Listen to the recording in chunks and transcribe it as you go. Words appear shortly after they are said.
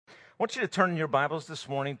want you to turn in your Bibles this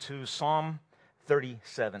morning to Psalm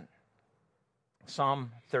 37.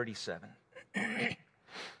 Psalm 37. I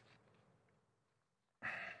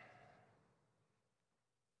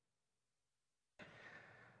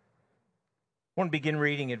want to begin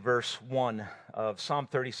reading at verse 1 of Psalm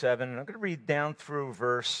 37, and I'm going to read down through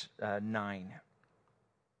verse 9.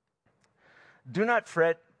 Do not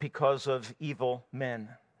fret because of evil men,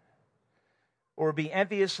 or be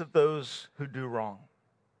envious of those who do wrong.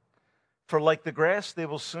 For like the grass, they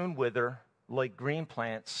will soon wither, like green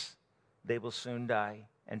plants, they will soon die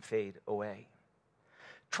and fade away.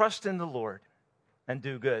 Trust in the Lord and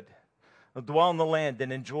do good. Dwell in the land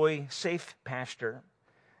and enjoy safe pasture.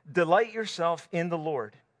 Delight yourself in the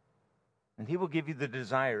Lord, and he will give you the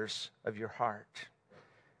desires of your heart.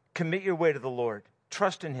 Commit your way to the Lord.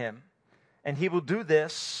 Trust in him, and he will do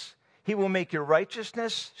this. He will make your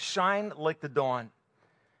righteousness shine like the dawn,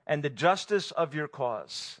 and the justice of your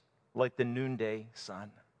cause like the noonday sun.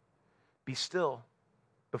 Be still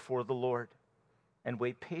before the Lord and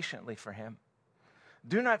wait patiently for him.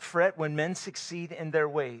 Do not fret when men succeed in their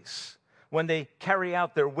ways, when they carry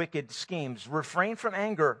out their wicked schemes. Refrain from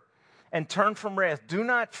anger and turn from wrath. Do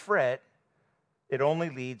not fret. It only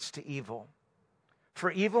leads to evil. For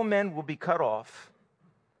evil men will be cut off,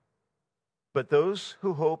 but those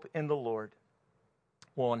who hope in the Lord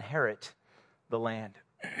will inherit the land.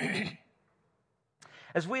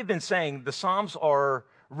 As we've been saying, the Psalms are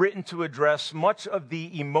written to address much of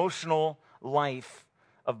the emotional life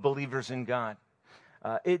of believers in God.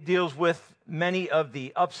 It deals with many of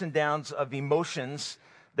the ups and downs of emotions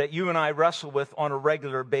that you and I wrestle with on a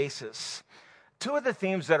regular basis. Two of the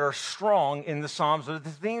themes that are strong in the Psalms are the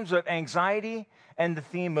themes of anxiety and the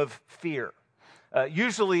theme of fear.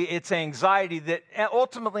 Usually it's anxiety that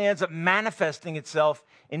ultimately ends up manifesting itself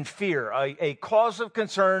in fear, a cause of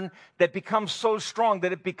concern that becomes so strong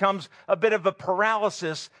that it becomes a bit of a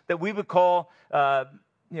paralysis that we would call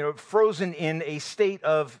frozen in a state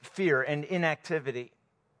of fear and inactivity.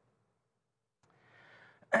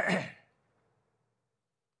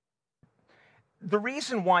 The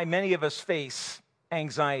reason why many of us face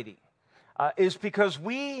anxiety is because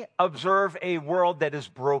we observe a world that is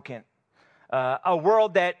broken, a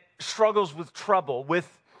world that struggles with trouble,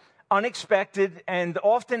 with unexpected and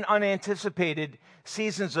often unanticipated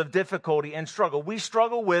seasons of difficulty and struggle. We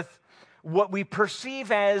struggle with what we perceive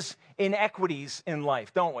as inequities in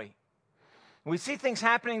life, don't we? We see things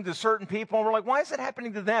happening to certain people, and we're like, why is it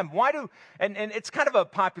happening to them? And it's kind of a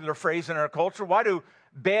popular phrase in our culture, why do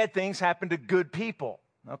bad things happen to good people?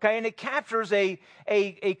 Okay, and it captures a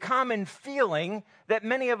common feeling that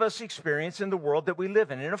many of us experience in the world that we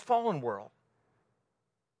live in a fallen world.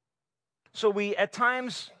 So we, at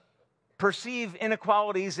times, perceive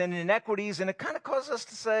inequalities and inequities, and it kind of causes us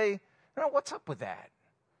to say, what's up with that?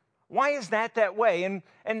 Why is that way?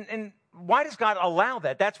 And why does God allow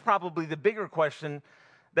that? That's probably the bigger question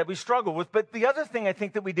that we struggle with. But the other thing I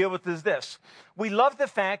think that we deal with is this. We love the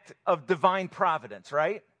fact of divine providence,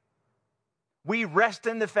 right? We rest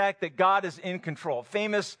in the fact that God is in control.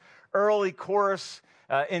 Famous early chorus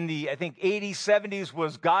in the, 80s, 70s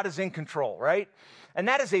was God is in control, right? And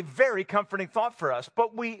that is a very comforting thought for us.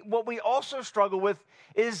 But what we also struggle with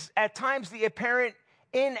is at times the apparent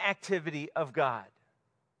inactivity of God,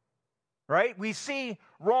 right? We see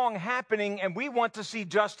wrong happening and we want to see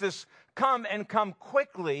justice come and come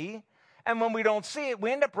quickly. And when we don't see it,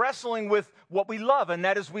 we end up wrestling with what we love. And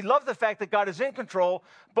that is, we love the fact that God is in control,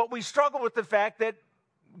 but we struggle with the fact that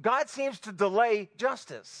God seems to delay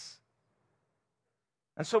justice.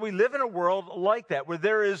 And so we live in a world like that, where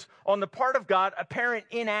there is, on the part of God, apparent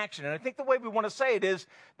inaction. And I think the way we want to say it is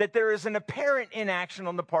that there is an apparent inaction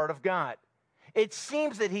on the part of God. It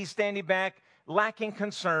seems that he's standing back, lacking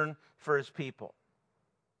concern for his people.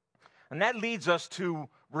 And that leads us to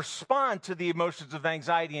respond to the emotions of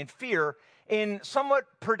anxiety and fear in somewhat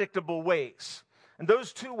predictable ways. And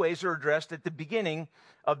those two ways are addressed at the beginning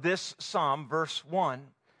of this psalm, verse 1.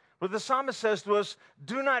 Where the psalmist says to us,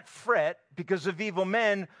 do not fret because of evil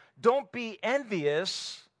men. Don't be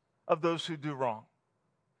envious of those who do wrong.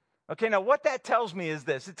 Okay, now what that tells me is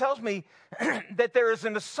this. It tells me that there is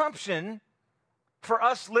an assumption for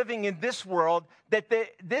us living in this world that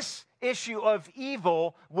this issue of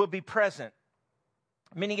evil will be present.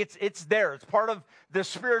 Meaning it's there. It's part of the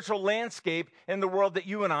spiritual landscape in the world that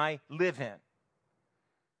you and I live in.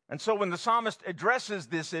 And so when the psalmist addresses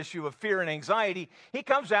this issue of fear and anxiety, he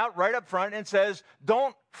comes out right up front and says,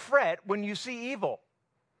 don't fret when you see evil.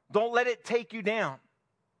 Don't let it take you down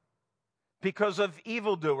because of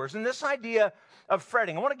evildoers. And this idea of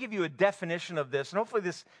fretting. I want to give you a definition of this, and hopefully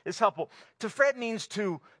this is helpful. To fret means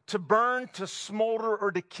to burn, to smolder,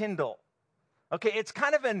 or to kindle. Okay, it's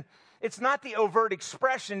kind of it's not the overt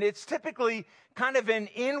expression. It's typically kind of an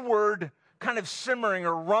inward kind of simmering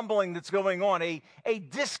or rumbling that's going on, a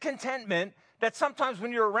discontentment that sometimes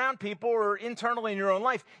when you're around people or internally in your own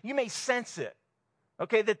life, you may sense it.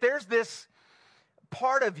 Okay, that there's this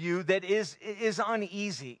part of you that is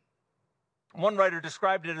uneasy. One writer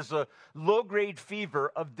described it as a low-grade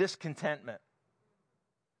fever of discontentment.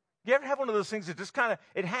 You ever have one of those things that just kind of,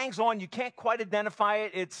 it hangs on, you can't quite identify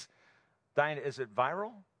it? Is it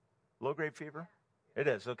viral? Low-grade fever? It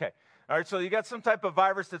is, okay. All right, so you got some type of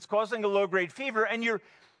virus that's causing a low-grade fever, and you're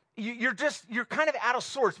kind of out of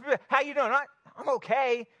sorts. How you doing? I'm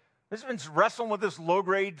okay. This has been wrestling with this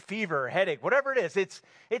low-grade fever, headache, whatever it is. It's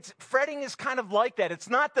fretting is kind of like that. It's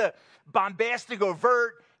not the bombastic,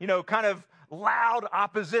 overt, kind of loud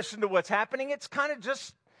opposition to what's happening. It's kind of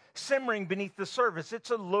just simmering beneath the surface. It's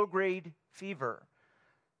a low-grade fever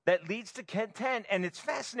that leads to content. And it's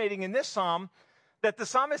fascinating in this psalm that the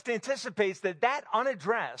psalmist anticipates that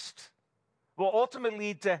unaddressed will ultimately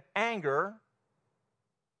lead to anger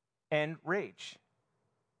and rage.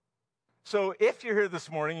 So if you're here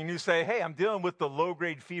this morning and you say, hey, I'm dealing with the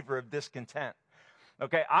low-grade fever of discontent,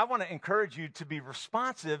 okay, I want to encourage you to be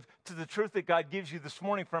responsive to the truth that God gives you this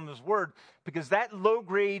morning from His Word, because that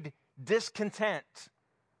low-grade discontent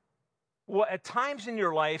will at times in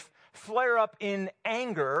your life flare up in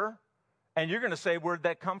anger, and you're going to say, where'd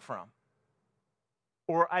that come from?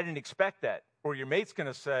 Or I didn't expect that. Or your mate's going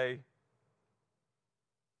to say,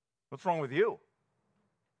 what's wrong with you?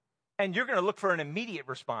 And you're going to look for an immediate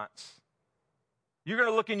response. You're going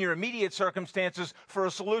to look in your immediate circumstances for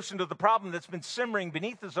a solution to the problem that's been simmering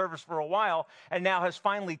beneath the surface for a while and now has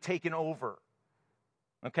finally taken over.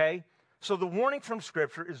 Okay? So the warning from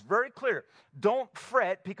Scripture is very clear. Don't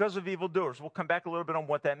fret because of evildoers. We'll come back a little bit on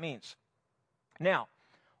what that means. Now,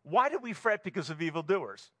 why do we fret because of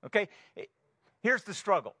evildoers? Okay? Here's the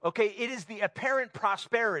struggle. Okay? It is the apparent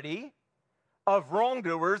prosperity of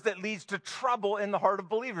wrongdoers that leads to trouble in the heart of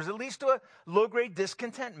believers. It leads to a low-grade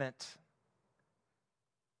discontentment.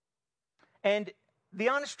 And the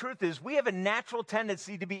honest truth is we have a natural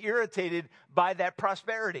tendency to be irritated by that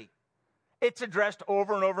prosperity. It's addressed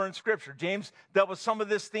over and over in Scripture. James dealt with some of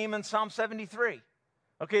this theme in Psalm 73.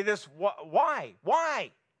 Okay,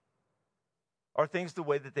 why are things the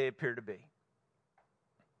way that they appear to be?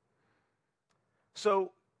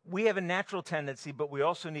 So we have a natural tendency, but we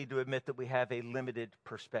also need to admit that we have a limited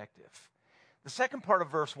perspective. The second part of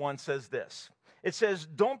verse 1 says this. It says,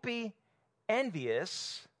 don't be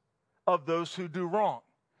envious of those who do wrong.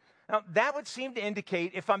 Now, that would seem to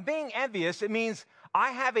indicate if I'm being envious, it means I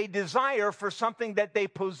have a desire for something that they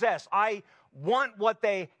possess. I want what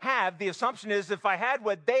they have. The assumption is if I had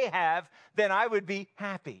what they have, then I would be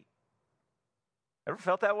happy. Ever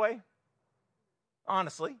felt that way?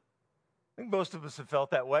 Honestly, I think most of us have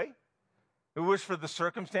felt that way. We wish for the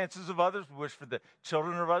circumstances of others. We wish for the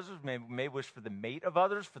children of others. We may wish for the mate of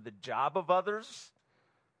others, for the job of others.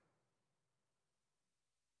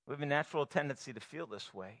 We have a natural tendency to feel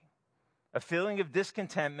this way. A feeling of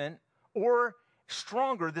discontentment, or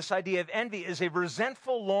stronger, this idea of envy is a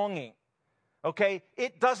resentful longing. Okay?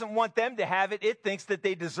 It doesn't want them to have it. It thinks that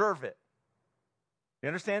they deserve it. You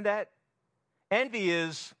understand that? Envy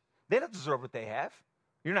is, they don't deserve what they have.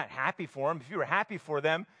 You're not happy for them. If you were happy for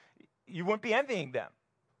them, you wouldn't be envying them.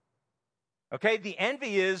 Okay? The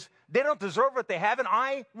envy is, they don't deserve what they have, and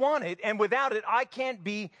I want it, and without it, I can't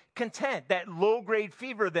be content. That low-grade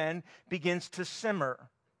fever then begins to simmer.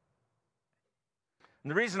 And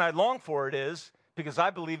the reason I long for it is because I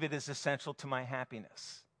believe it is essential to my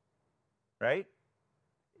happiness. Right?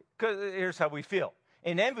 Because here's how we feel.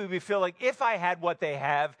 In envy, we feel like if I had what they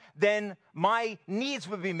have, then my needs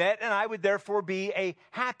would be met, and I would therefore be a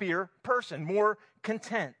happier person, more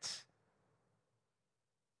content.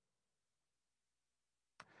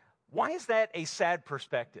 Why is that a sad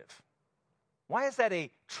perspective? Why is that a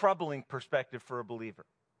troubling perspective for a believer?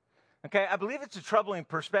 Okay, I believe it's a troubling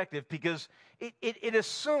perspective because it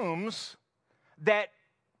assumes that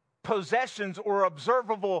possessions or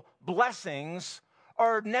observable blessings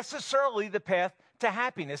are necessarily the path to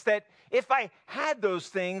happiness. That if I had those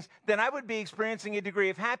things, then I would be experiencing a degree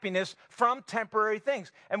of happiness from temporary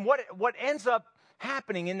things. And what ends up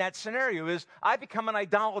happening in that scenario is I become an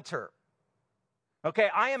idolater. Okay,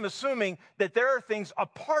 I am assuming that there are things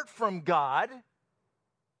apart from God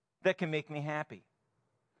that can make me happy.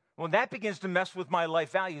 Well, that begins to mess with my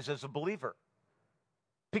life values as a believer.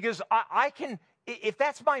 Because I can, if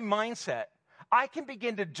that's my mindset, I can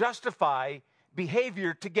begin to justify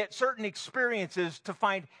behavior to get certain experiences to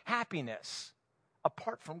find happiness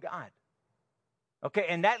apart from God. Okay,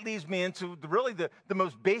 and that leads me into really the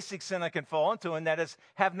most basic sin I can fall into, and that is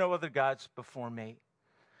have no other gods before me.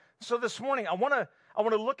 So this morning, I want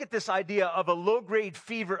to look at this idea of a low-grade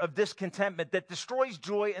fever of discontentment that destroys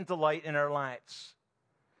joy and delight in our lives.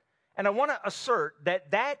 And I want to assert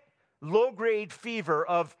that low-grade fever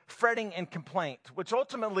of fretting and complaint, which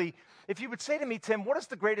ultimately, if you would say to me, Tim, what is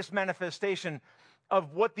the greatest manifestation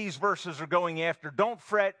of what these verses are going after? Don't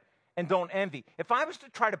fret and don't envy. If I was to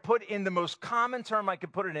try to put in the most common term I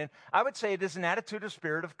could put it in, I would say it is an attitude of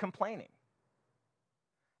spirit of complaining.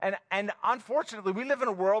 And unfortunately, we live in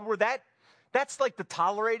a world where that's like the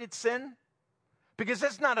tolerated sin, because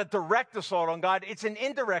it's not a direct assault on God, it's an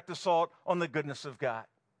indirect assault on the goodness of God.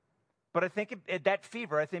 But I think that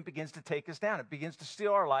fever, begins to take us down. It begins to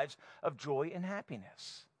steal our lives of joy and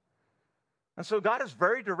happiness. And so God is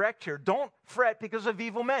very direct here. Don't fret because of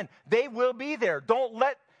evil men. They will be there. Don't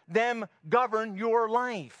let them govern your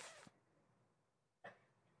life.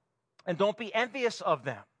 And don't be envious of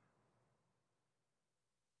them.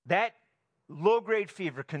 That low-grade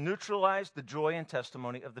fever can neutralize the joy and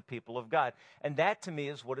testimony of the people of God. And that, to me,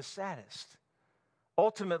 is what is saddest.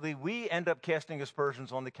 Ultimately, we end up casting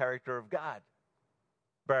aspersions on the character of God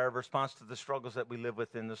by our response to the struggles that we live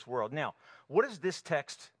with in this world. Now, what does this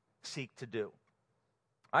text seek to do?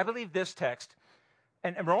 I believe this text,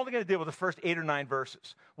 and we're only going to deal with the first 8 or 9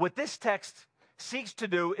 verses. What this text seeks to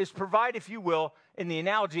do is provide, if you will, in the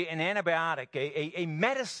analogy, an antibiotic, a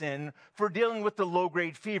medicine for dealing with the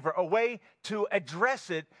low-grade fever, a way to address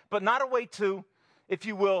it, but not a way to, if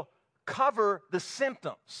you will, cover the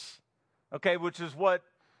symptoms, okay, which is what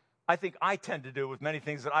I think I tend to do with many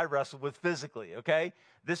things that I wrestle with physically, okay?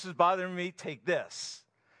 This is bothering me, take this.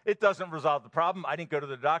 It doesn't resolve the problem. I didn't go to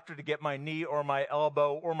the doctor to get my knee or my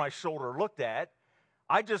elbow or my shoulder looked at.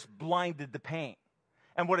 I just blinded the pain.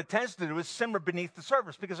 And what it tends to do is simmer beneath the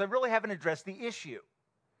surface because I really haven't addressed the issue.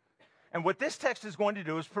 And what this text is going to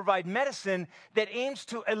do is provide medicine that aims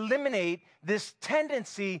to eliminate this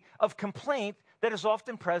tendency of complaint that is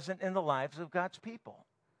often present in the lives of God's people.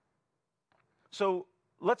 So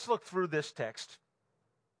let's look through this text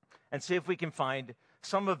and see if we can find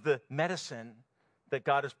some of the medicine that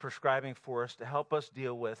God is prescribing for us to help us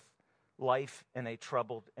deal with life in a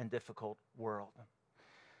troubled and difficult world.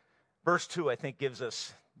 Verse 2, I think, gives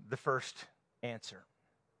us the first answer.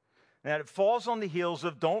 Now, it falls on the heels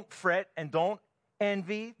of don't fret and don't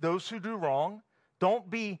envy those who do wrong. Don't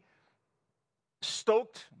be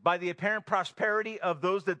stoked by the apparent prosperity of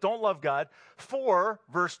those that don't love God. For,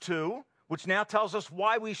 verse 2, which now tells us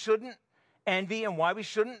why we shouldn't envy and why we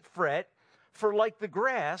shouldn't fret. For like the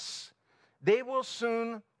grass, they will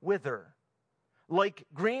soon wither. Like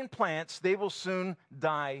green plants, they will soon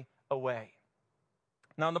die away.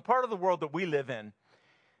 Now, in the part of the world that we live in,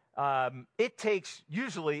 it takes,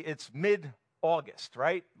 usually it's mid-August,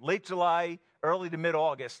 right? Late July, early to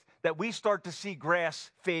mid-August, that we start to see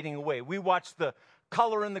grass fading away. We watch the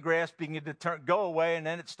color in the grass begin to go away, and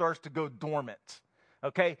then it starts to go dormant,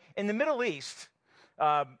 okay? In the Middle East,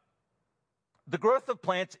 the growth of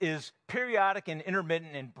plants is periodic and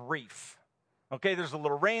intermittent and brief, okay? There's a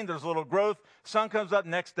little rain, there's a little growth, sun comes up,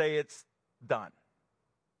 next day it's done.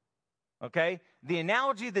 Okay? The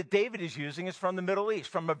analogy that David is using is from the Middle East,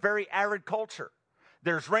 from a very arid culture.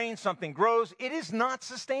 There's rain, something grows. It is not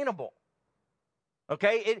sustainable.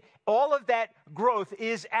 Okay? All of that growth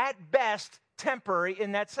is at best temporary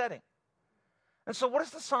in that setting. And so what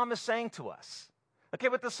is the psalmist saying to us? Okay,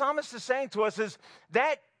 what the psalmist is saying to us is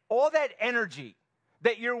that all that energy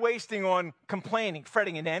that you're wasting on complaining,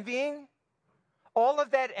 fretting, and envying, all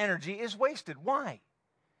of that energy is wasted. Why?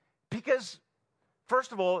 Because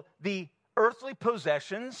first of all, the earthly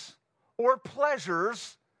possessions or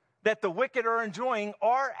pleasures that the wicked are enjoying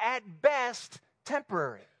are at best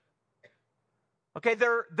temporary. Okay,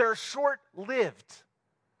 they're short-lived.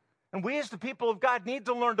 And we as the people of God need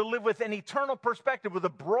to learn to live with an eternal perspective, with a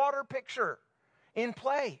broader picture in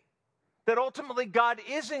play. That ultimately God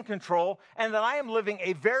is in control and that I am living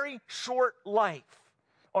a very short life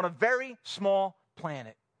on a very small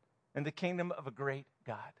planet in the kingdom of a great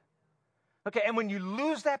God. Okay, and when you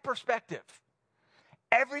lose that perspective,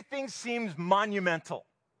 everything seems monumental.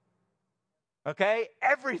 Okay?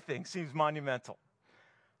 Everything seems monumental.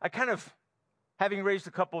 I kind of, having raised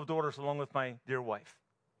a couple of daughters along with my dear wife,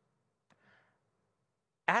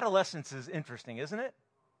 adolescence is interesting, isn't it?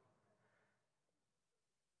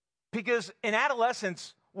 Because in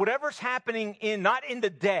adolescence, whatever's happening not in the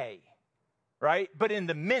day, right, but in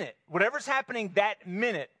the minute, whatever's happening that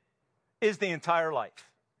minute is the entire life.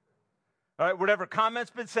 All right, whatever comment's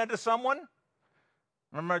been said to someone,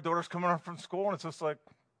 Remember my daughter's coming home from school, and it's just like,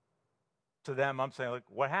 to them, I'm saying, like,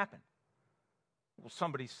 what happened? Well,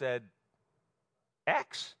 somebody said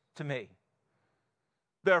X to me.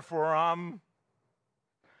 Therefore,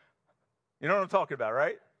 you know what I'm talking about,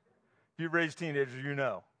 right? If you raise teenagers, you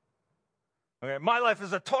know. Okay, my life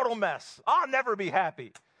is a total mess. I'll never be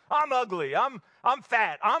happy. I'm ugly. I'm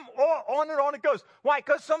fat. On and on it goes. Why?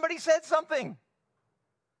 Because somebody said something.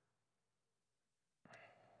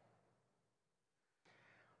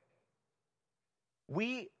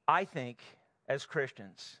 We, I think, as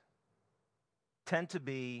Christians, tend to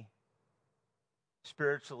be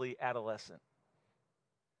spiritually adolescent.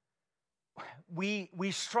 We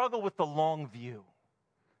struggle with the long view.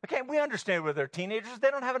 Okay, we understand where they're teenagers. They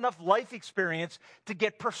don't have enough life experience to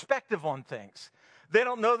get perspective on things. They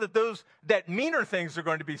don't know that meaner things are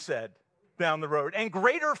going to be said down the road and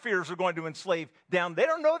greater fears are going to enslave down. They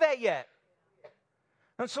don't know that yet.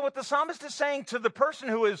 And so what the psalmist is saying to the person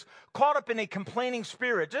who is caught up in a complaining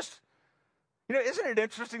spirit, isn't it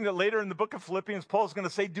interesting that later in the book of Philippians, Paul is going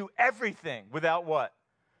to say, do everything without what?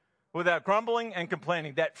 Without grumbling and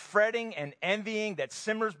complaining, that fretting and envying that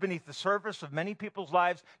simmers beneath the surface of many people's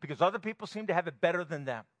lives because other people seem to have it better than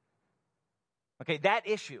them. Okay, that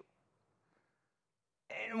issue.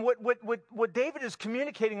 And what David is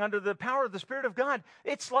communicating under the power of the Spirit of God,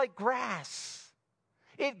 it's like grass.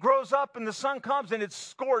 It grows up and the sun comes and it's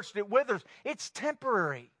scorched, it withers. It's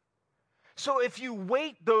temporary. So if you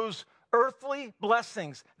weight those earthly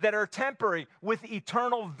blessings that are temporary with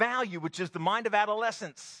eternal value, which is the mind of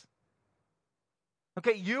adolescence,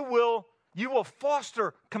 okay, you will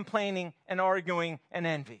foster complaining and arguing and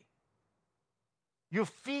envy. You'll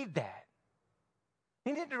feed that.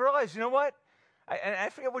 You need to realize, you know what? I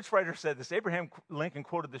forget which writer said this. Abraham Lincoln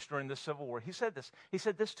quoted this during the Civil War. He said this. He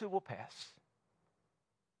said, this too will pass.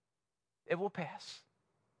 It will pass.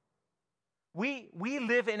 We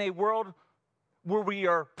live in a world where we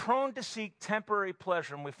are prone to seek temporary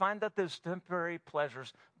pleasure, and we find that those temporary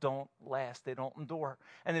pleasures don't last. They don't endure,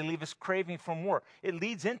 and they leave us craving for more. It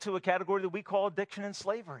leads into a category that we call addiction and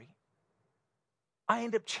slavery. I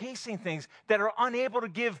end up chasing things that are unable to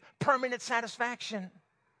give permanent satisfaction.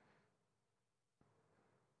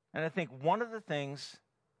 And I think one of the things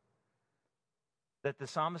that the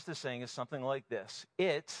psalmist is saying is something like this.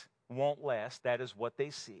 It won't last. That is what they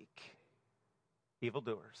seek.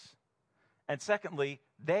 Evildoers. And secondly,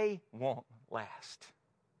 they won't last.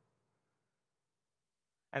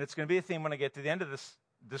 And it's going to be a theme when I get to the end of this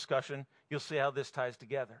discussion. You'll see how this ties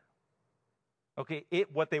together. Okay,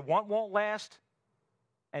 what they want won't last,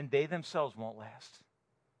 and they themselves won't last.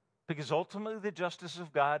 Because ultimately the justice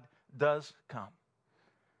of God does come.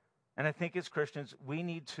 And I think as Christians, we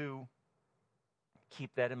need to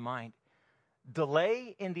keep that in mind.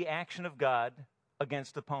 Delay in the action of God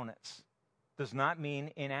against opponents does not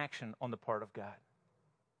mean inaction on the part of God.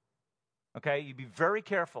 Okay, you be very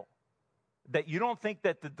careful that you don't think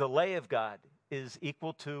that the delay of God is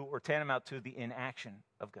equal to or tantamount to the inaction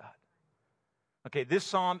of God. Okay, this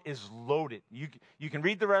psalm is loaded. You can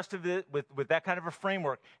read the rest of it with that kind of a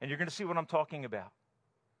framework, and you're going to see what I'm talking about.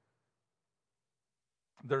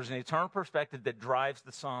 There's an eternal perspective that drives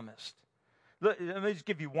the psalmist. Let me just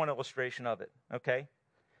give you one illustration of it, okay?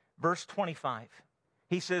 Verse 25.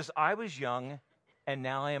 He says, I was young, and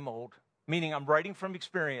now I am old. Meaning I'm writing from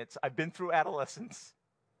experience. I've been through adolescence.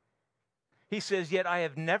 He says, yet I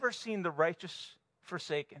have never seen the righteous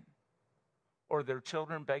forsaken or their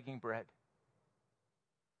children begging bread.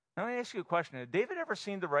 Now, let me ask you a question. Had David ever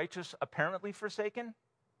seen the righteous apparently forsaken?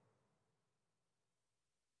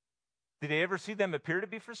 Did he ever see them appear to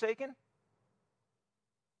be forsaken?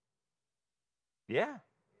 Yeah.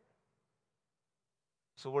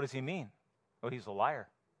 So what does he mean? Oh, he's a liar.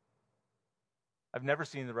 I've never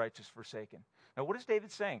seen the righteous forsaken. Now, what is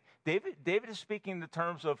David saying? David is speaking in the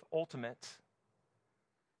terms of ultimates.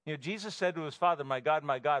 You know, Jesus said to his father, my God,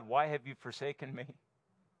 why have you forsaken me?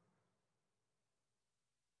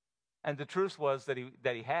 And the truth was that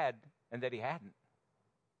he had and that he hadn't.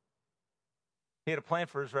 He had a plan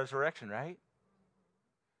for his resurrection, right?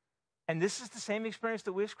 And this is the same experience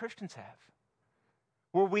that we as Christians have,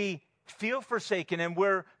 where we feel forsaken and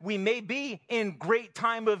where we may be in great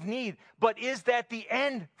time of need. But is that the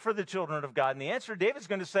end for the children of God? And the answer, David's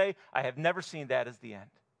going to say, I have never seen that as the end.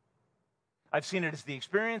 I've seen it as the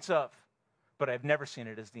experience of, but I've never seen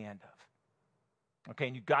it as the end of. Okay,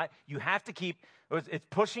 and you have to keep, it's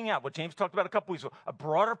pushing out what James talked about a couple weeks ago, a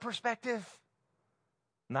broader perspective,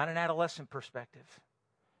 not an adolescent perspective.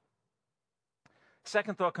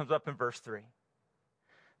 Second thought comes up in verse 3.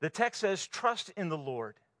 The text says, trust in the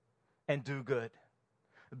Lord and do good.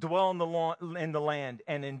 Dwell in the land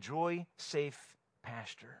and enjoy safe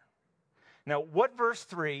pasture. Now, what verse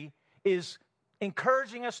 3 is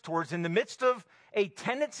encouraging us towards in the midst of a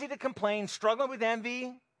tendency to complain, struggling with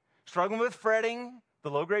envy, struggling with fretting, the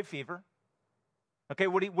low-grade fever. Okay,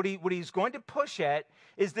 what he's going to push at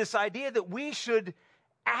is this idea that we should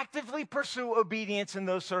actively pursue obedience in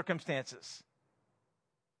those circumstances.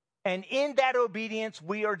 And in that obedience,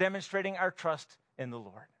 we are demonstrating our trust in the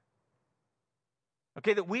Lord.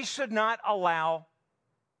 Okay, that we should not allow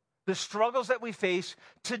the struggles that we face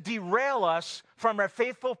to derail us from our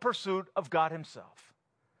faithful pursuit of God himself.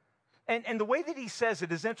 And the way that he says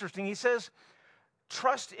it is interesting. He says,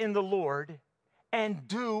 trust in the Lord and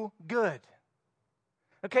do good.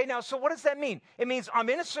 Okay, now, so what does that mean? It means I'm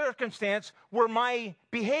in a circumstance where my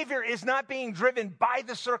behavior is not being driven by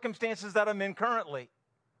the circumstances that I'm in currently.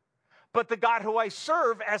 But the God who I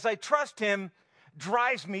serve, as I trust him,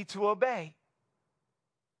 drives me to obey.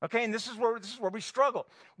 Okay, and this is where we struggle.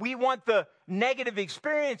 We want the negative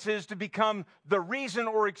experiences to become the reason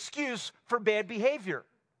or excuse for bad behavior.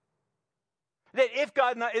 That if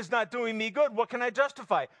God is not doing me good, what can I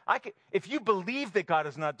justify? If you believe that God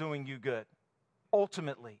is not doing you good,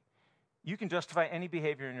 ultimately, you can justify any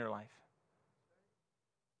behavior in your life.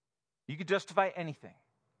 You can justify anything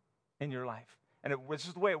in your life. And this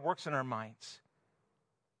is the way it works in our minds.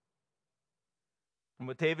 And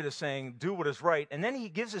what David is saying, do what is right. And then he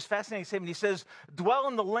gives this fascinating statement. He says, dwell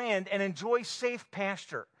in the land and enjoy safe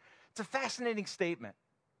pasture. It's a fascinating statement.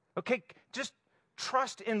 Okay, just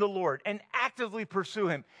trust in the Lord and actively pursue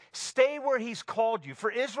him. Stay where he's called you. For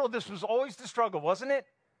Israel, this was always the struggle, wasn't it?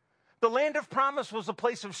 The land of promise was a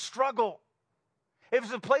place of struggle. It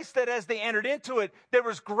was a place that as they entered into it, there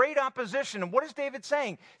was great opposition. And what is David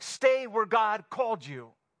saying? Stay where God called you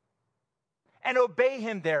and obey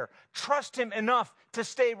him there. Trust him enough to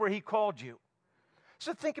stay where he called you.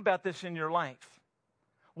 So think about this in your life.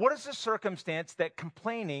 What is the circumstance that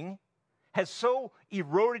complaining has so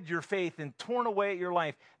eroded your faith and torn away at your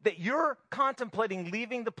life that you're contemplating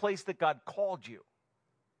leaving the place that God called you?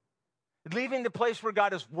 Leaving the place where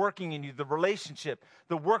God is working in you, the relationship,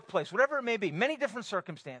 the workplace, whatever it may be, many different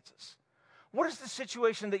circumstances. What is the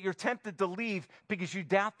situation that you're tempted to leave because you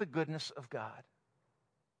doubt the goodness of God?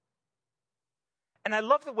 And I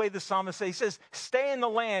love the way the psalmist says, he says, stay in the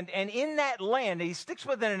land, and in that land, and he sticks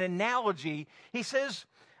with an analogy. He says,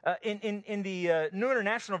 in the New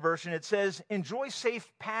International Version, it says, enjoy safe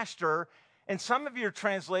pasture. In some of your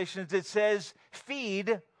translations, it says,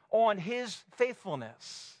 feed on his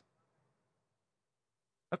faithfulness.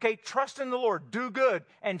 Okay, trust in the Lord, do good,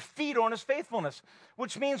 and feed on his faithfulness.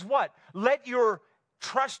 Which means what? Let your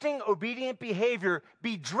trusting, obedient behavior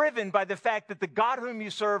be driven by the fact that the God whom you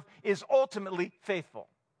serve is ultimately faithful.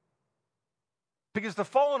 Because the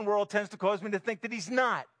fallen world tends to cause me to think that he's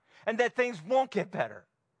not, and that things won't get better.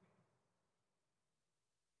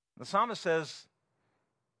 The psalmist says,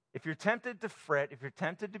 if you're tempted to fret, if you're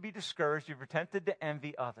tempted to be discouraged, if you're tempted to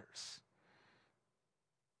envy others,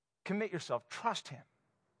 commit yourself, trust him,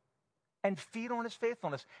 and feed on his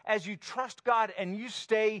faithfulness. As you trust God and you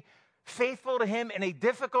stay faithful to him in a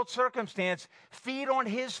difficult circumstance, feed on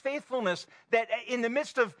his faithfulness, that in the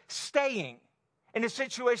midst of staying in a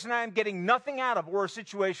situation I am getting nothing out of, or a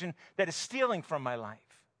situation that is stealing from my life,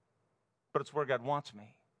 but it's where God wants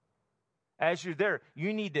me. As you're there,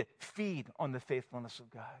 you need to feed on the faithfulness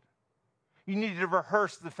of God. You need to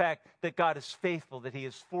rehearse the fact that God is faithful, that he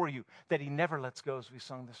is for you, that he never lets go, as we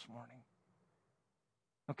sung this morning.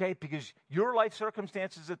 Okay, because your life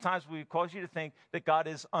circumstances at times will cause you to think that God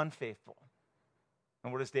is unfaithful.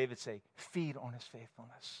 And what does David say? Feed on his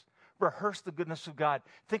faithfulness. Rehearse the goodness of God.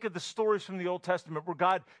 Think of the stories from the Old Testament where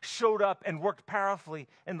God showed up and worked powerfully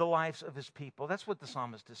in the lives of his people. That's what the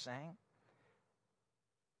psalmist is saying.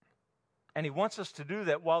 And he wants us to do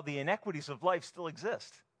that while the inequities of life still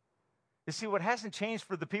exist. You see, what hasn't changed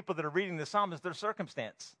for the people that are reading the psalm is their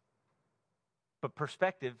circumstance. But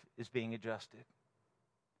perspective is being adjusted.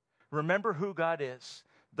 Remember who God is.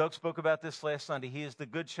 Doug spoke about this last Sunday. He is the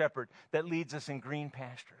good shepherd that leads us in green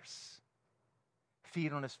pastures.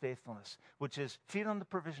 Feed on his faithfulness, which is feed on the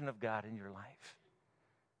provision of God in your life.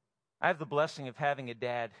 I have the blessing of having a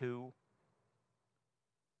dad who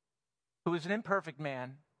is an imperfect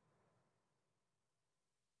man,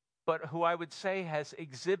 but who I would say has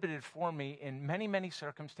exhibited for me in many, many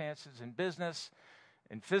circumstances in business,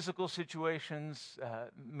 in physical situations,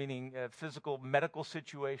 meaning physical medical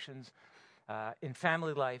situations, in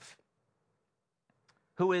family life,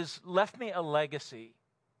 who has left me a legacy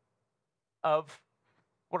of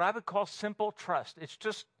what I would call simple trust. It's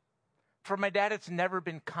just, for my dad, it's never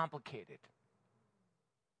been complicated.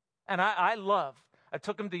 And I love I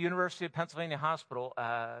took him to University of Pennsylvania Hospital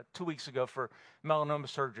 2 weeks ago for melanoma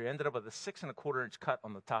surgery. Ended up with a 6.25-inch cut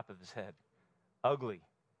on the top of his head. Ugly,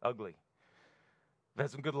 ugly. I've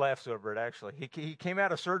had some good laughs over it, actually. He came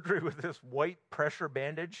out of surgery with this white pressure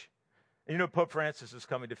bandage. And you know Pope Francis is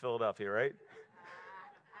coming to Philadelphia, right?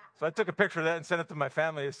 So I took a picture of that and sent it to my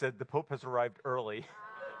family. I said, the Pope has arrived early.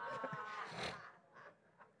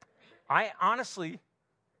 I honestly,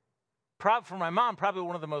 for my mom, probably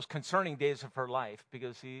one of the most concerning days of her life,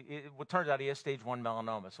 because it turns out he has stage 1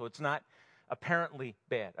 melanoma. So it's not apparently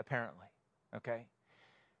bad, apparently, okay?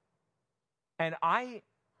 And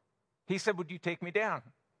he said, would you take me down?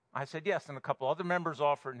 I said, yes, and a couple other members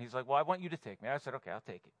offered, and he's like, well, I want you to take me. I said, okay, I'll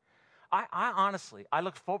take it. I honestly, I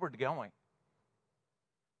looked forward to going,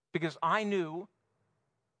 because I knew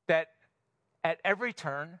that at every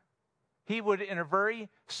turn, he would, in a very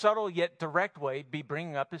subtle yet direct way, be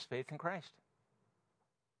bringing up his faith in Christ.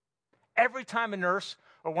 Every time a nurse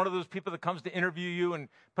or one of those people that comes to interview you and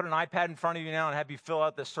put an iPad in front of you now and have you fill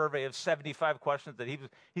out this survey of 75 questions that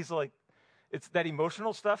he's like, it's that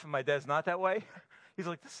emotional stuff, and my dad's not that way. He's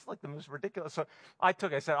like, this is like the most ridiculous. So I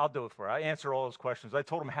said, I'll do it for you. I answer all those questions. I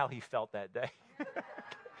told him how he felt that day.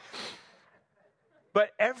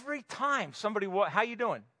 But every time somebody, how you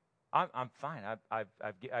doing? I'm fine. I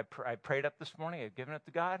prayed up this morning. I've given it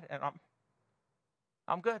to God, and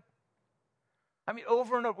I'm good. I mean,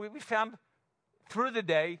 over and over, we found through the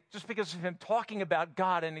day, just because of him talking about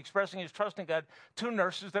God and expressing his trust in God, 2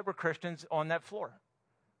 nurses that were Christians on that floor.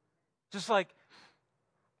 Just like,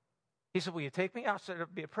 he said, will you take me? I said,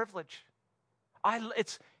 it'd be a privilege.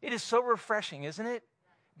 It is so refreshing, isn't it?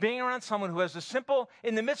 Being around someone who has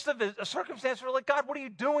in the midst of a circumstance, we're like, God, what are you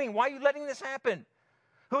doing? Why are you letting this happen?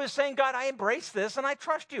 Who is saying, God, I embrace this and I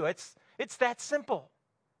trust you. It's that simple.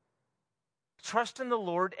 Trust in the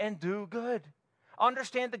Lord and do good.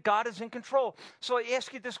 Understand that God is in control. So I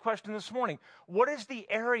ask you this question this morning. What is the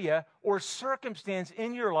area or circumstance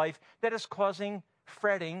in your life that is causing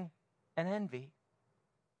fretting and envy?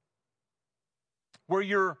 Where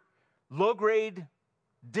you're low-grade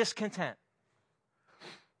discontent,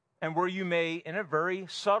 and where you may, in a very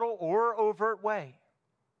subtle or overt way,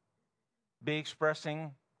 be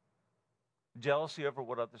expressing jealousy over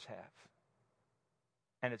what others have.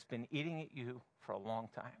 And it's been eating at you for a long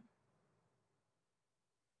time.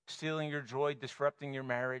 Stealing your joy, disrupting your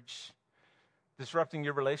marriage, disrupting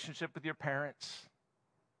your relationship with your parents,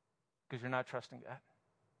 because you're not trusting God.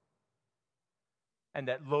 And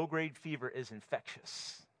that low-grade fever is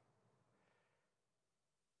infectious.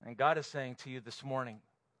 And God is saying to you this morning,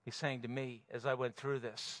 he's saying to me as I went through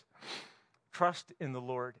this, trust in the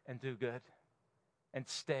Lord and do good, and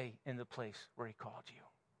stay in the place where he called you.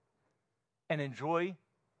 And enjoy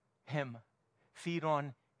him. Feed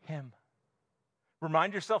on him.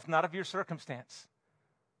 Remind yourself not of your circumstance,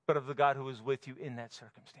 but of the God who is with you in that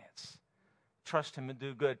circumstance. Trust him and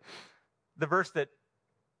do good. The verse that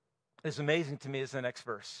is amazing to me is the next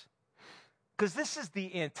verse. Because this is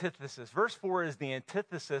the antithesis. Verse 4 is the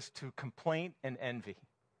antithesis to complaint and envy.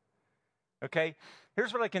 Okay?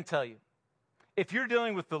 Here's what I can tell you. If you're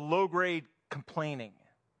dealing with the low-grade complaining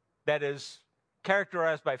that is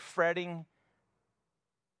characterized by fretting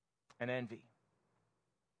and envy,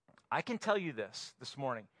 I can tell you this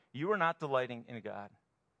morning. You are not delighting in God.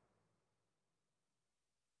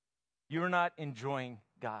 You are not enjoying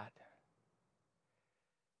God.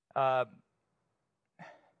 And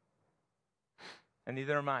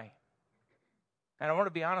neither am I. And I want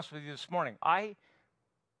to be honest with you this morning. I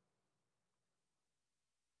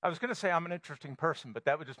was going to say I'm an interesting person, but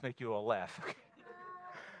that would just make you all laugh.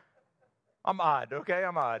 I'm odd, okay?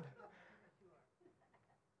 I'm odd.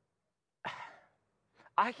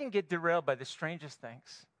 I can get derailed by the strangest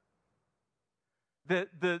things.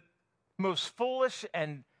 The most foolish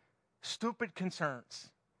and stupid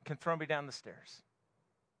concerns can throw me down the stairs.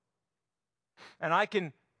 And I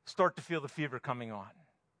can start to feel the fever coming on.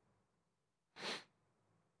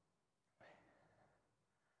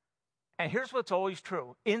 And here's what's always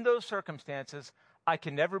true. In those circumstances, I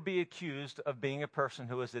can never be accused of being a person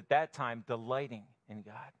who is at that time delighting in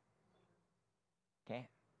God. Can't.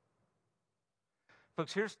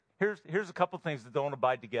 Folks, here's a couple things that don't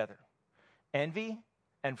abide together. Envy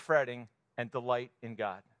and fretting and delight in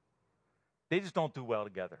God. They just don't do well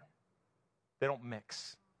together. They don't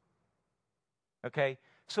mix. Okay?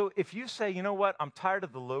 So if you say, you know what, I'm tired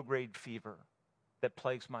of the low-grade fever that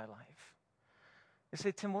plagues my life. You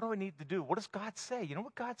say, Tim, what do I need to do? What does God say? You know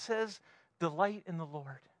what God says? Delight in the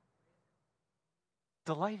Lord.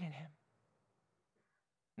 Delight in him.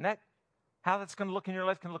 And How that's going to look in your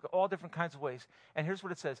life can look all different kinds of ways. And here's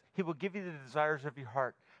what it says. He will give you the desires of your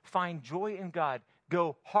heart. Find joy in God.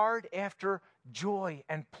 Go hard after joy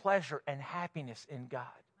and pleasure and happiness in God.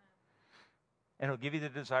 And he'll give you the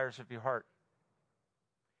desires of your heart.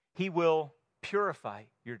 He will purify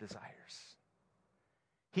your desires.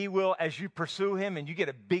 He will, as you pursue him and you get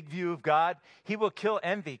a big view of God, he will kill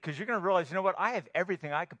envy, because you're going to realize, you know what? I have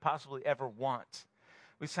everything I could possibly ever want.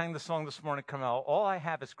 We sang the song this morning, Carmel, all I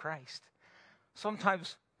have is Christ.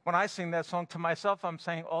 Sometimes when I sing that song to myself, I'm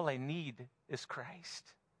saying all I need is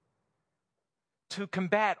Christ. To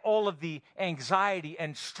combat all of the anxiety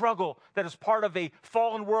and struggle that is part of a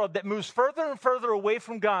fallen world that moves further and further away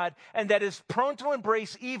from God and that is prone to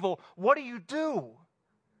embrace evil, what do?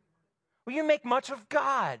 Well, you make much of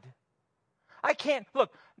God.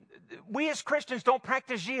 Look, we as Christians don't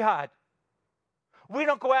practice jihad. We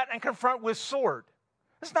don't go out and confront with sword.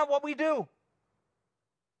 That's not what we do.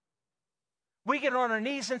 We get on our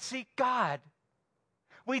knees and seek God.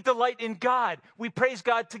 We delight in God. We praise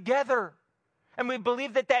God together. And we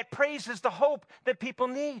believe that that praise is the hope that people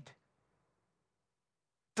need.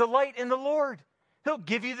 Delight in the Lord. He'll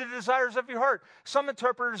give you the desires of your heart. Some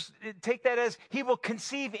interpreters take that as he will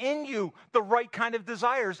conceive in you the right kind of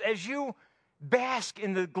desires. As you bask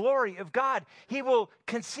in the glory of God, he will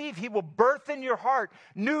birth in your heart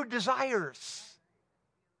new desires.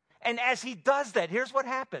 And as he does that, here's what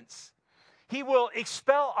happens. He will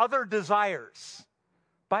expel other desires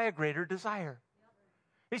by a greater desire.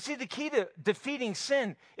 You see, the key to defeating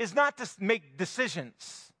sin is not to make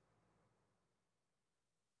decisions.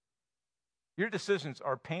 Your decisions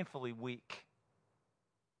are painfully weak.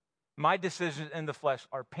 My decisions in the flesh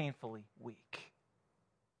are painfully weak.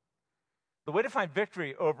 The way to find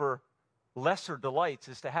victory over lesser delights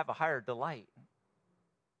is to have a higher delight.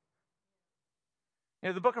 You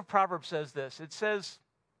know, the book of Proverbs says this. It says,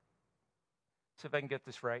 see if I can get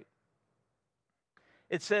this right.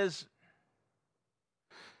 It says,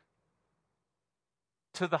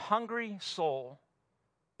 to the hungry soul,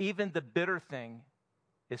 even the bitter thing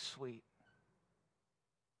is sweet.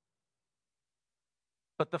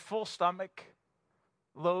 But the full stomach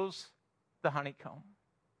loathes the honeycomb.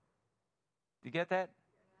 Do you get that?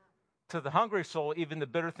 To the hungry soul, even the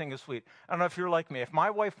bitter thing is sweet. I don't know if you're like me. If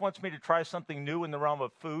my wife wants me to try something new in the realm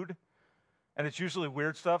of food, and it's usually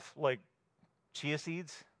weird stuff like chia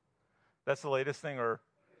seeds, that's the latest thing, or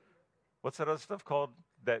what's that other stuff called?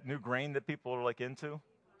 That new grain that people are like into?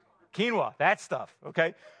 Quinoa, that stuff,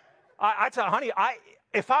 okay? I tell her, honey,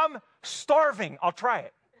 if I'm starving, I'll try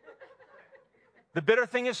it. The bitter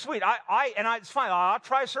thing is sweet. It's fine. I'll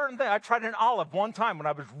try certain things. I tried an olive one time when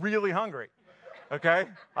I was really hungry, okay?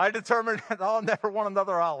 I determined that I'll never want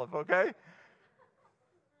another olive, okay?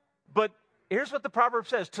 But here's what the proverb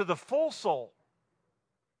says. To the full soul,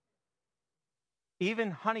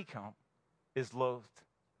 even honeycomb is loathed.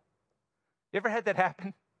 You ever had that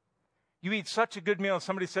happen? You eat such a good meal and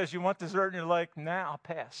somebody says, you want dessert? And you're like, nah, I'll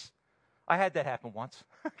pass. I had that happen once.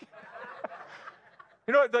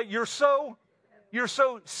 You know, you're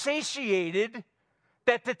so satiated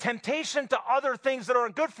that the temptation to other things that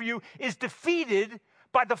aren't good for you is defeated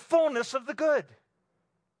by the fullness of the good.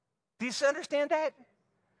 Do you understand that?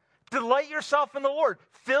 Delight yourself in the Lord.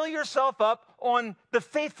 Fill yourself up on the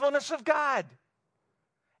faithfulness of God.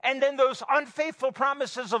 And then those unfaithful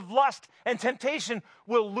promises of lust and temptation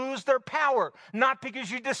will lose their power. Not because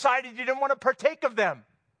you decided you didn't want to partake of them,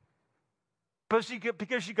 but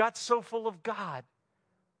because you got so full of God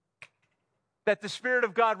that the Spirit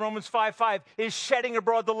of God, Romans 5:5, is shedding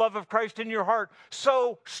abroad the love of Christ in your heart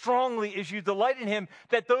so strongly as you delight in him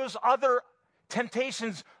that those other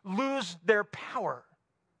temptations lose their power.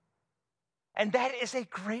 And that is a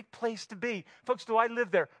great place to be. Folks, do I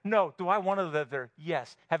live there? No. Do I want to live there?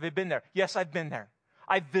 Yes. Have I been there? Yes, I've been there.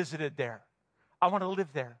 I've visited there. I want to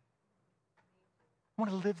live there. I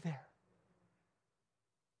want to live there.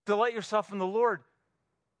 Delight yourself in the Lord.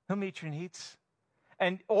 He'll meet your needs.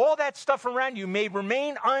 And all that stuff around you may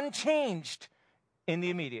remain unchanged in the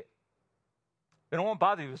immediate. They won't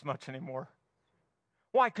bother you as much anymore.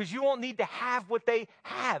 Why? Because you won't need to have what they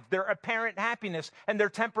have, their apparent happiness and their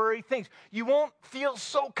temporary things. You won't feel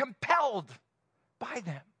so compelled by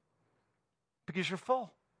them because you're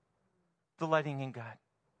full, delighting in God.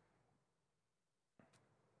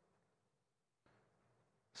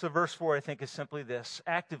 So verse 4, I think, is simply this: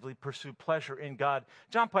 actively pursue pleasure in God.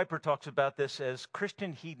 John Piper talks about this as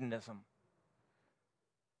Christian hedonism.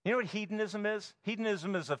 You know what hedonism is?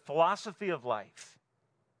 Hedonism is a philosophy of life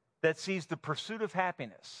that sees the pursuit of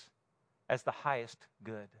happiness as the highest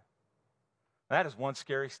good. That is one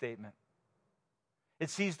scary statement.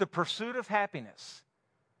 It sees the pursuit of happiness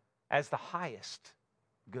as the highest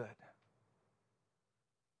good.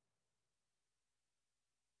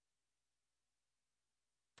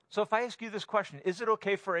 So if I ask you this question, is it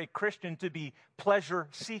okay for a Christian to be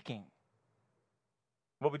pleasure-seeking?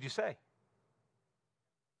 What would you say?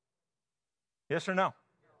 Yes or no?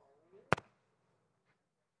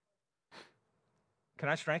 Can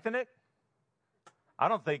I strengthen it? I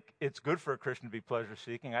don't think it's good for a Christian to be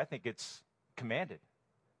pleasure-seeking. I think it's commanded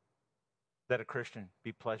that a Christian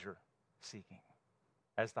be pleasure-seeking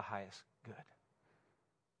as the highest good.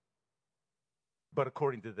 But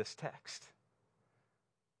according to this text,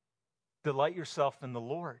 delight yourself in the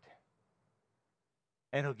Lord,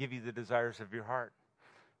 and He'll give you the desires of your heart.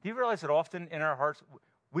 Do you realize that often in our hearts,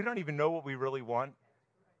 we don't even know what we really want?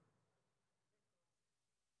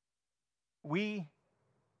 You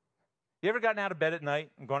ever gotten out of bed at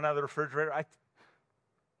night and gone out of the refrigerator?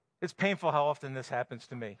 It's painful how often this happens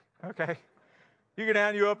to me, okay? You get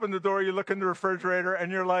down, you open the door, you look in the refrigerator,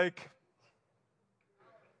 and you're like,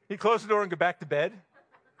 you close the door and go back to bed,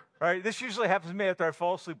 right? This usually happens to me after I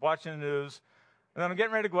fall asleep watching the news, and then I'm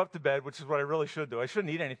getting ready to go up to bed, which is what I really should do. I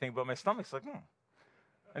shouldn't eat anything, but my stomach's like,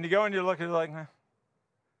 And you go and you look, and you're like,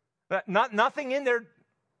 nothing in there.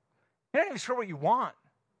 You're not even sure what you want.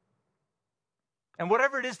 And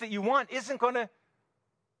whatever it is that you want it's not going to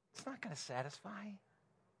satisfy.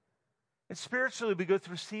 And spiritually, we go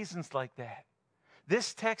through seasons like that.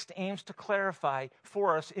 This text aims to clarify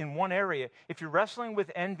for us in one area. If you're wrestling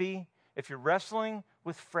with envy, if you're wrestling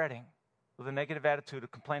with fretting, with a negative attitude, a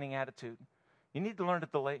complaining attitude, you need to learn to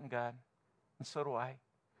delight in God. And so do I.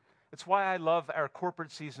 It's why I love our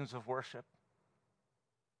corporate seasons of worship.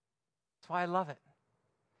 That's why I love it.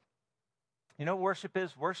 You know what worship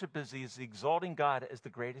is? Worship is exalting God as the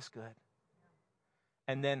greatest good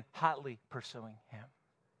and then hotly pursuing Him.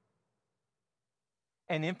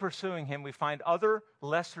 And in pursuing Him, we find other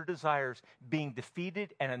lesser desires being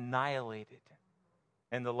defeated and annihilated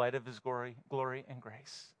in the light of His glory and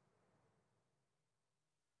grace.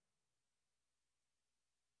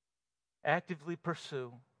 Actively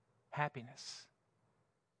pursue happiness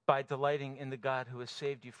by delighting in the God who has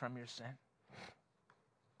saved you from your sin.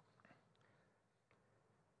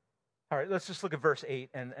 All right, let's just look at verse 8,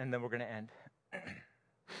 and then we're going to end.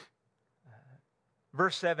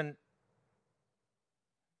 Verse 7.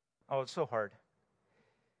 Oh, it's so hard.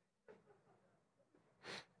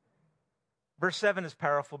 Verse 7 is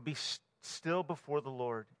powerful. Be still before the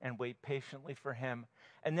Lord and wait patiently for Him.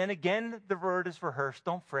 And then again, the word is rehearsed.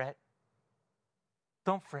 Don't fret.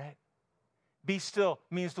 Don't fret. Be still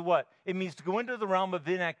means to what? It means to go into the realm of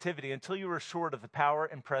inactivity until you are assured of the power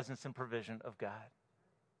and presence and provision of God.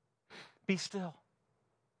 Be still.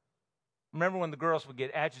 Remember when the girls would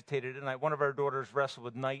get agitated at night? One of our daughters wrestled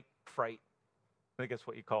with night fright. I think that's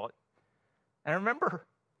what you call it. And I remember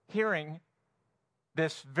hearing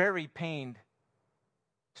this very pained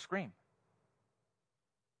scream.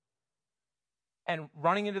 And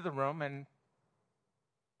running into the room and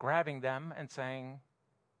grabbing them and saying,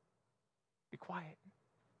 be quiet.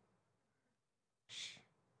 Shh.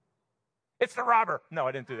 It's the robber. No,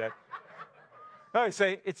 I didn't do that. No, I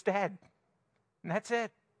say, it's Dad. And that's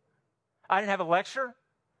it. I didn't have a lecture.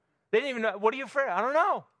 They didn't even know. What are you afraid of? I don't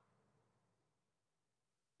know.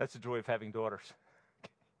 That's the joy of having daughters.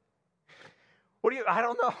 I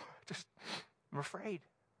don't know. I'm afraid.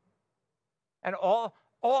 And all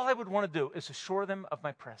I would want to do is assure them of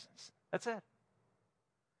my presence. That's it.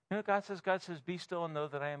 You know what God says? God says, be still and know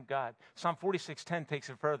that I am God. Psalm 46:10 takes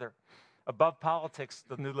it further. Above politics,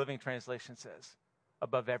 the New Living Translation says,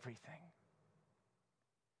 above everything.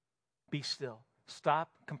 Be still. Stop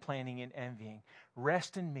complaining and envying.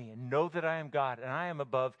 Rest in me and know that I am God and I am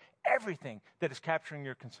above everything that is capturing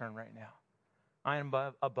your concern right now. I am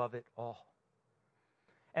above it all.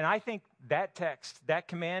 And I think that text, that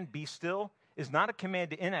command, be still, is not a command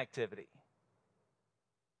to inactivity.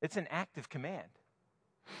 It's an active command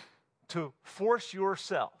to force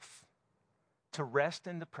yourself to rest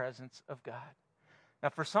in the presence of God. Now,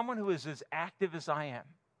 for someone who is as active as I am,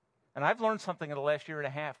 and I've learned something in the last year and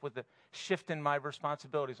a half with the shift in my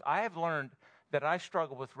responsibilities. I have learned that I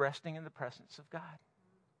struggle with resting in the presence of God.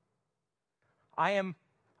 I'm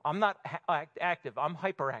not active. I'm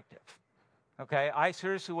hyperactive. Okay? I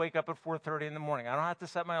seriously wake up at 4:30 in the morning. I don't have to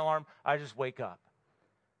set my alarm. I just wake up.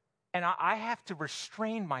 And I have to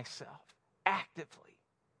restrain myself actively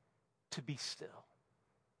to be still.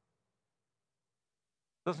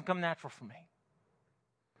 It doesn't come natural for me.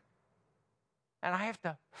 And I have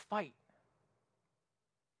to fight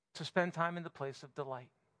to spend time in the place of delight.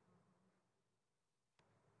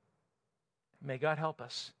 May God help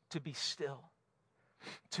us to be still,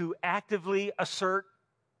 to actively assert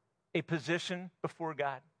a position before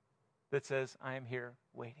God that says, I am here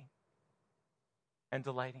waiting and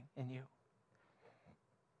delighting in you.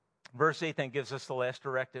 Verse 8 then gives us the last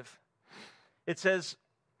directive. It says,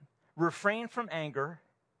 refrain from anger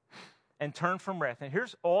and turn from wrath. And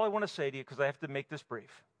here's all I want to say to you, because I have to make this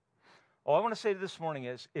brief. All I want to say to you this morning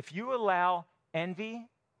is, if you allow envy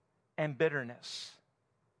and bitterness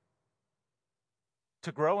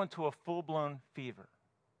to grow into a full-blown fever,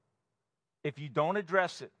 if you don't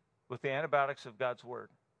address it with the antibiotics of God's word,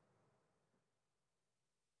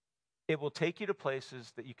 it will take you to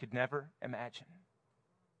places that you could never imagine.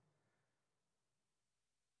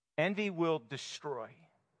 Envy will destroy.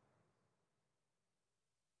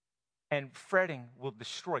 And fretting will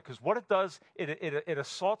destroy. Because what it does, it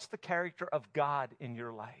assaults the character of God in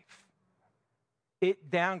your life.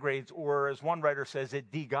 It downgrades, or as one writer says,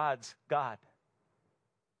 it de-gods God.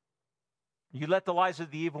 You let the lies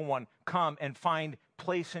of the evil one come and find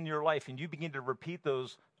place in your life, and you begin to repeat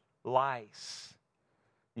those lies.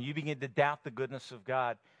 And you begin to doubt the goodness of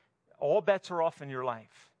God. All bets are off in your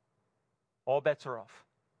life. All bets are off.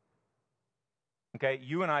 Okay,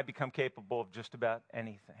 you and I become capable of just about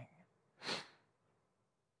anything.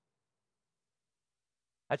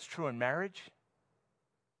 That's true in marriage.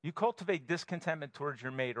 You cultivate discontentment towards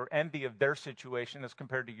your mate or envy of their situation as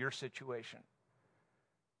compared to your situation,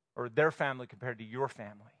 or their family compared to your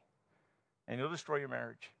family, and you'll destroy your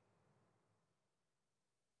marriage.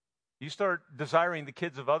 You start desiring the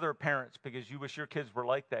kids of other parents because you wish your kids were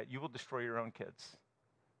like that, you will destroy your own kids.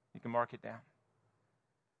 You can mark it down.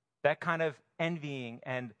 That kind of envying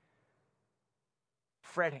and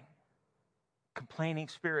fretting, complaining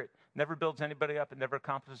spirit never builds anybody up. It never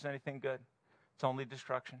accomplishes anything good. It's only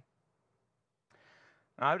destruction.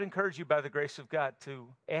 And I would encourage you, by the grace of God, to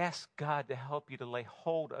ask God to help you to lay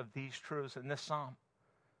hold of these truths in this psalm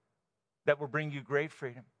that will bring you great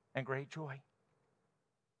freedom and great joy.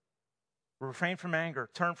 Refrain from anger,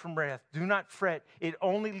 turn from wrath. Do not fret. It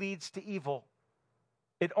only leads to evil.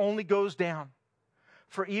 It only goes down.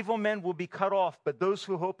 For evil men will be cut off, but those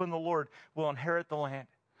who hope in the Lord will inherit the land.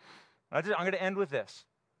 I'm going to end with this.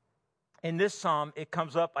 In this psalm, it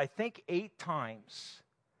comes up, I think, 8 times.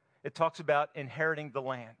 It talks about inheriting the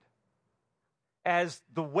land as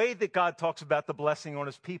the way that God talks about the blessing on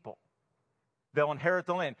his people. They'll inherit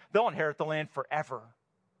the land. They'll inherit the land forever.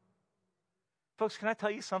 Folks, can I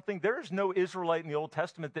tell you something? There is no Israelite in the Old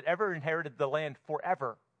Testament that ever inherited the land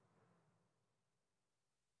forever.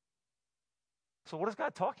 So what is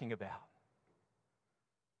God talking about?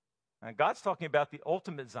 And God's talking about the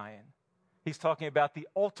ultimate Zion. He's talking about the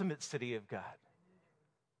ultimate city of God.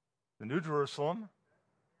 The New Jerusalem,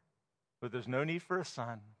 where there's no need for a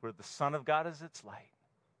sun, where the Son of God is its light.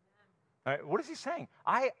 All right, what is he saying?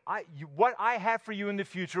 What I have for you in the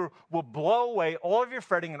future will blow away all of your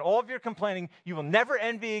fretting and all of your complaining. You will never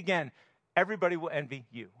envy again. Everybody will envy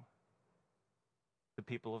you, the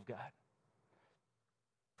people of God.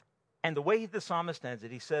 And the way the psalmist ends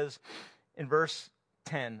it, he says in verse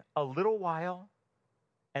 10, a little while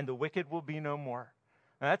and the wicked will be no more.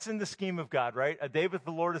 Now that's in the scheme of God, right? A day with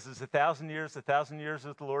the Lord is as 1,000 years. 1,000 years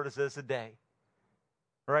with the Lord is as a day.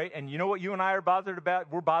 Right? And you know what you and I are bothered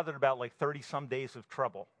about? We're bothered about like 30-some days of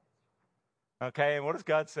trouble. Okay? And what is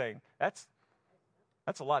God saying? That's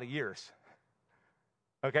a lot of years.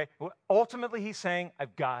 Okay? Well, ultimately, he's saying,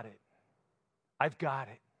 I've got it. I've got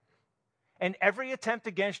it. And every attempt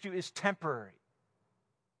against you is temporary.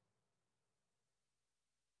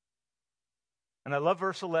 And I love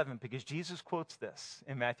verse 11 because Jesus quotes this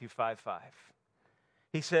in Matthew 5:5.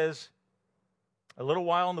 He says, a little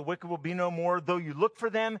while and the wicked will be no more. Though you look for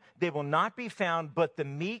them, they will not be found, but the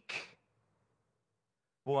meek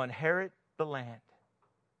will inherit the land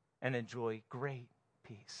and enjoy great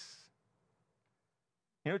peace.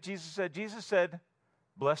 You know what Jesus said? Jesus said,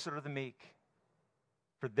 blessed are the meek,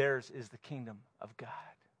 for theirs is the kingdom of God.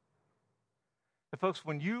 And folks,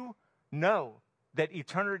 when you know that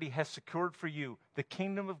eternity has secured for you the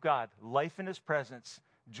kingdom of God, life in his presence,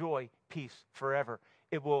 joy, peace forever,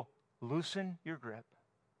 it will loosen your grip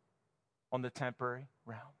on the temporary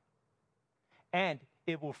realm. And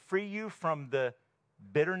it will free you from the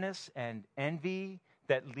bitterness and envy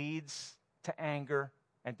that leads to anger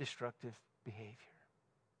and destructive behavior.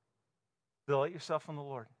 Delight yourself in the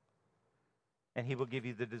Lord, and he will give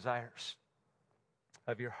you the desires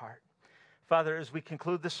of your heart. Father, as we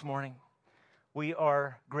conclude this morning, we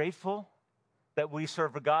are grateful that we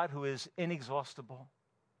serve a God who is inexhaustible.